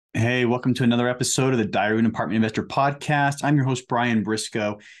Hey, welcome to another episode of the Diary of an Apartment Investor podcast. I'm your host, Brian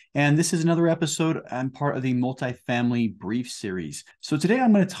Briscoe, and this is another episode. I'm part of the Multifamily Brief Series. So today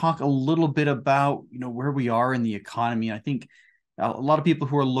I'm going to talk a little bit about, where we are in the economy. I think a lot of people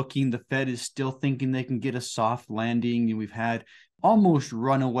who are looking, the Fed is still thinking they can get a soft landing. And we've had almost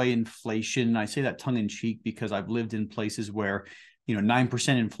runaway inflation. I say that tongue in cheek because I've lived in places where,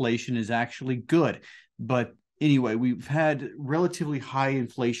 9% inflation is actually good. But anyway, we've had relatively high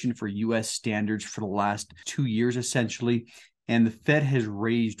inflation for US standards for the last 2 years, essentially. And the Fed has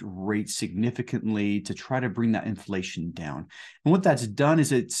raised rates significantly to try to bring that inflation down. And what that's done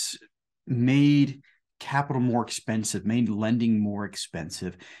is it's made capital more expensive, made lending more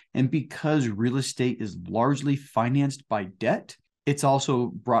expensive. And because real estate is largely financed by debt, it's also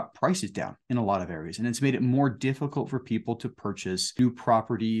brought prices down in a lot of areas, and it's made it more difficult for people to purchase new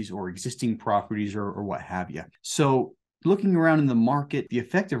properties or existing properties or what have you. So looking around in the market, the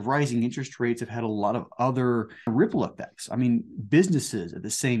effect of rising interest rates have had a lot of other ripple effects. I mean, businesses at the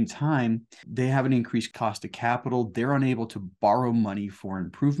same time, they have an increased cost of capital. They're unable to borrow money for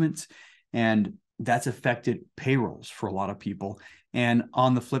improvements, and that's affected payrolls for a lot of people. And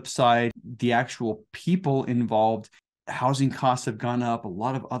on the flip side, the actual people involved, housing costs have gone up, a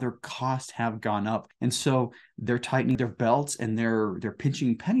lot of other costs have gone up, and so they're tightening their belts and they're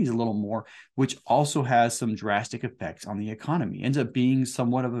pinching pennies a little more, which also has some drastic effects on the economy. Ends up being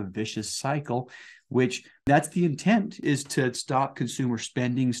somewhat of a vicious cycle, which that's the intent, is to stop consumer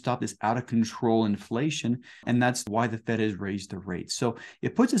spending, stop this out of control inflation, and that's why the Fed has raised the rates. So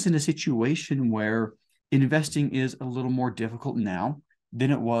it puts us in a situation where investing is a little more difficult now than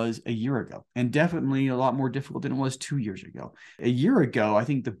it was a year ago, and definitely a lot more difficult than it was 2 years ago. A year ago, I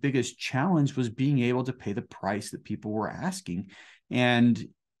think the biggest challenge was being able to pay the price that people were asking. And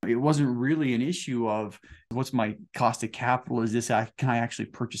it wasn't really an issue of what's my cost of capital? Can I actually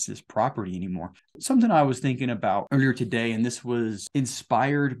purchase this property anymore? Something I was thinking about earlier today, and this was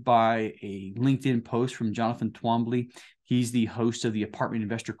inspired by a LinkedIn post from Jonathan Twombly. He's the host of the Apartment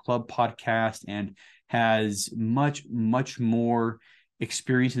Investor Club podcast and has much, much more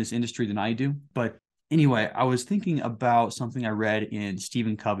experience in this industry than I do. But anyway, I was thinking about something I read in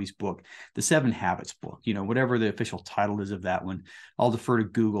Stephen Covey's book, the 7 Habits book, whatever the official title is of that one. I'll defer to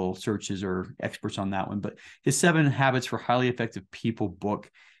Google searches or experts on that one. But his 7 Habits for Highly Effective People book,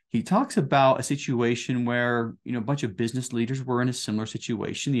 he talks about a situation where, a bunch of business leaders were in a similar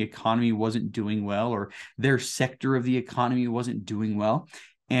situation. The economy wasn't doing well, or their sector of the economy wasn't doing well.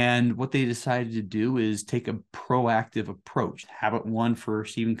 And what they decided to do is take a proactive approach. Habit 1 for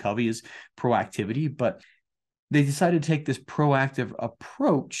Stephen Covey is proactivity, but they decided to take this proactive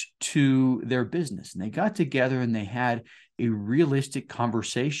approach to their business. And they got together and they had a realistic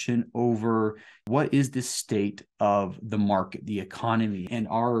conversation over what is the state of the market, the economy, and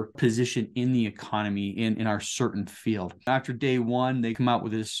our position in the economy in our certain field. After day 1, they come out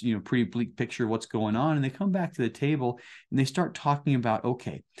with this, pretty bleak picture of what's going on, and they come back to the table and they start talking about,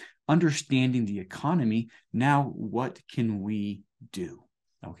 okay, understanding the economy, now what can we do?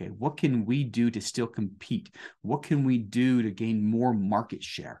 Okay, what can we do to still compete? What can we do to gain more market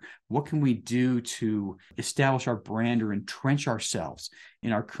share? What can we do to establish our brand or entrench ourselves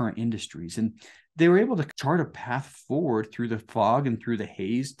in our current industries? And they were able to chart a path forward through the fog and through the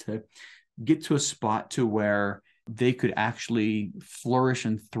haze to get to a spot to where they could actually flourish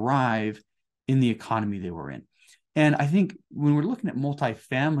and thrive in the economy they were in. And I think when we're looking at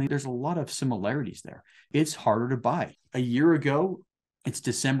multifamily, there's a lot of similarities there. It's harder to buy. A year ago, it's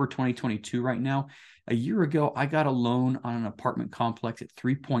December 2022 right now. A year ago, I got a loan on an apartment complex at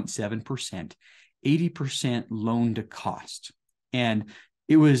 3.7%, 80% loan to cost. And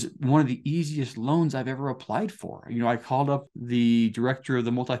it was one of the easiest loans I've ever applied for. I called up the director of the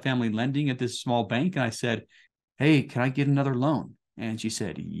multifamily lending at this small bank and I said, hey, can I get another loan? And she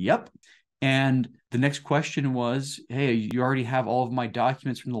said, yep. And the next question was, hey, you already have all of my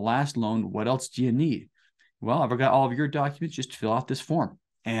documents from the last loan. What else do you need? Well, I've got all of your documents, just fill out this form.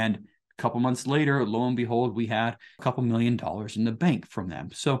 And a couple months later, lo and behold, we had a couple $1 million in the bank from them.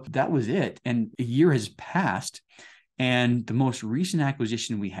 So that was it. And a year has passed. And the most recent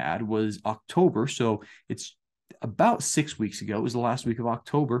acquisition we had was October. So it's about 6 weeks ago. It was the last week of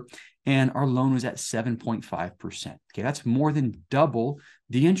October. And our loan was at 7.5%. Okay, that's more than double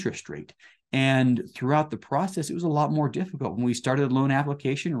the interest rate. And throughout the process, it was a lot more difficult. When we started the loan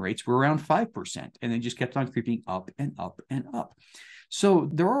application, rates were around 5%, and they just kept on creeping up and up and up. So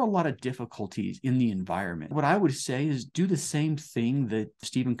there are a lot of difficulties in the environment. What I would say is do the same thing that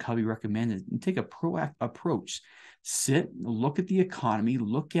Stephen Covey recommended and take a proactive approach. Sit, look at the economy,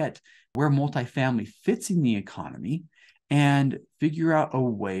 look at where multifamily fits in the economy, and figure out a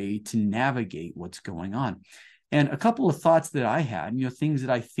way to navigate what's going on. And a couple of thoughts that I had, things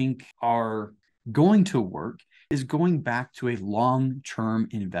that I think are going to work, is going back to a long-term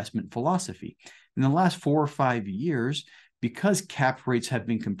investment philosophy. In the last 4 or 5 years, because cap rates have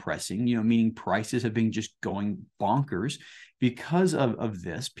been compressing, meaning prices have been just going bonkers, because of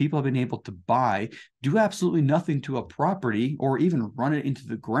this, people have been able to do absolutely nothing to a property or even run it into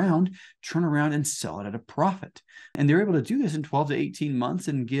the ground, turn around and sell it at a profit. And they're able to do this in 12 to 18 months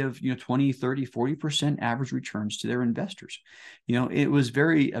and give, 20, 30, 40% average returns to their investors. It was a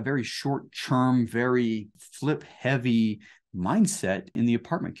very short-term, very flip-heavy mindset in the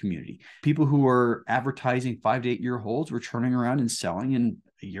apartment community. People who are advertising 5 to 8 year holds were turning around and selling in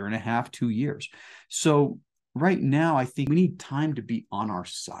a year and a half, 2 years. So right now, I think we need time to be on our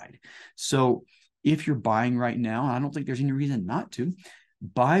side. So if you're buying right now, I don't think there's any reason not to,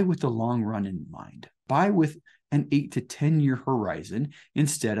 buy with the long run in mind. Buy with an 8 to 10 year horizon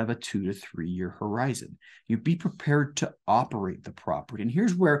instead of a 2 to 3 year horizon. You be prepared to operate the property. And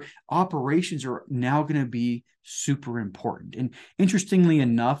here's where operations are now going to be super important. And interestingly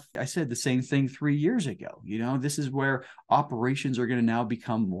enough, I said the same thing 3 years ago. This is where operations are going to now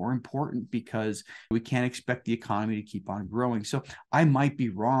become more important because we can't expect the economy to keep on growing. So I might be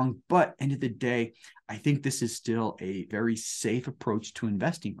wrong, but end of the day, I think this is still a very safe approach to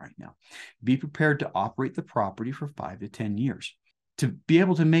investing right now. Be prepared to operate the property for 5 to 10 years. To be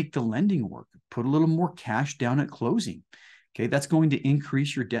able to make the lending work, put a little more cash down at closing. Okay, that's going to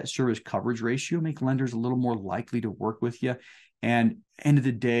increase your debt service coverage ratio, make lenders a little more likely to work with you. And end of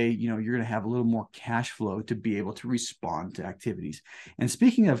the day, you're going to have a little more cash flow to be able to respond to activities. And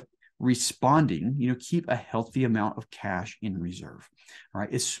speaking of responding, keep a healthy amount of cash in reserve. All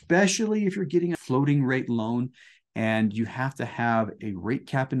right, especially if you're getting a floating rate loan and you have to have a rate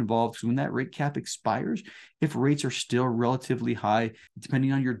cap involved. So when that rate cap expires, if rates are still relatively high,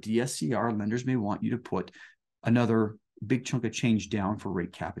 depending on your DSCR, lenders may want you to put another big chunk of change down for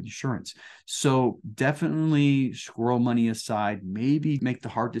rate cap insurance. So definitely squirrel money aside, maybe make the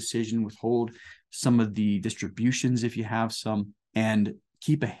hard decision, withhold some of the distributions if you have some, and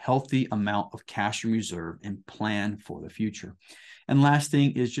keep a healthy amount of cash in reserve and plan for the future. And last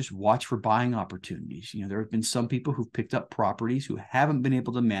thing is just watch for buying opportunities. There have been some people who've picked up properties who haven't been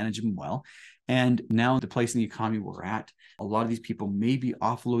able to manage them well. And now the place in the economy we're at, a lot of these people may be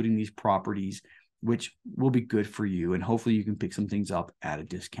offloading these properties, which will be good for you. And hopefully you can pick some things up at a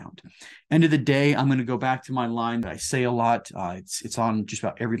discount. End of the day, I'm going to go back to my line that I say a lot. It's on just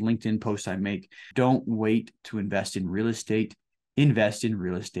about every LinkedIn post I make. Don't wait to invest in real estate. Invest in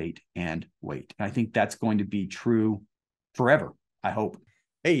real estate and wait. And I think that's going to be true forever, I hope.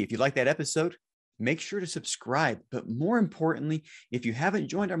 Hey, if you like that episode, make sure to subscribe. But more importantly, if you haven't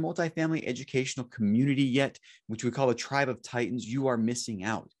joined our multifamily educational community yet, which we call the Tribe of Titans, you are missing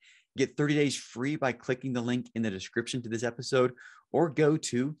out. Get 30 days free by clicking the link in the description to this episode, or go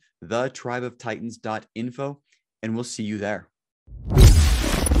to thetribeoftitans.info, and we'll see you there.